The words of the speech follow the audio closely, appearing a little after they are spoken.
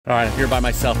All right, I'm here by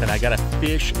myself and I gotta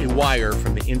fish a wire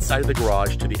from the inside of the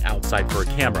garage to the outside for a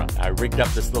camera. I rigged up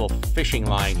this little fishing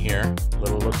line here,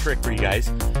 little trick for you guys.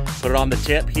 Put it on the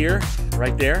tip here,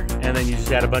 right there, and then you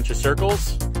just add a bunch of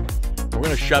circles. We're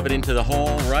gonna shove it into the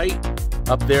hole right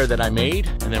up there that I made,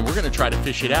 and then we're gonna try to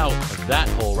fish it out of that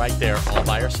hole right there all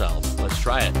by ourselves. Let's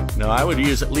try it. Now I would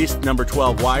use at least number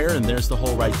 12 wire, and there's the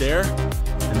hole right there,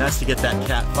 and that's to get that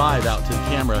Cat 5 out to the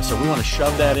camera. So we wanna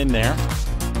shove that in there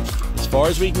as far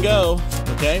as we can go,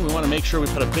 okay? We want to make sure we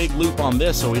put a big loop on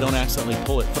this so we don't accidentally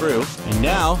pull it through. And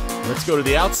now, let's go to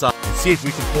the outside and see if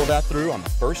we can pull that through on the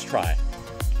first try.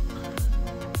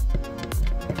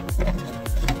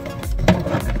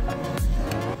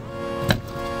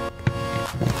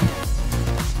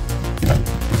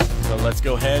 So let's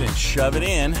go ahead and shove it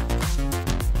in.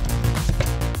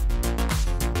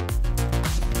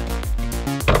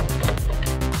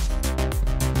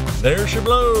 There she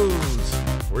blows.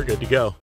 We're good to go.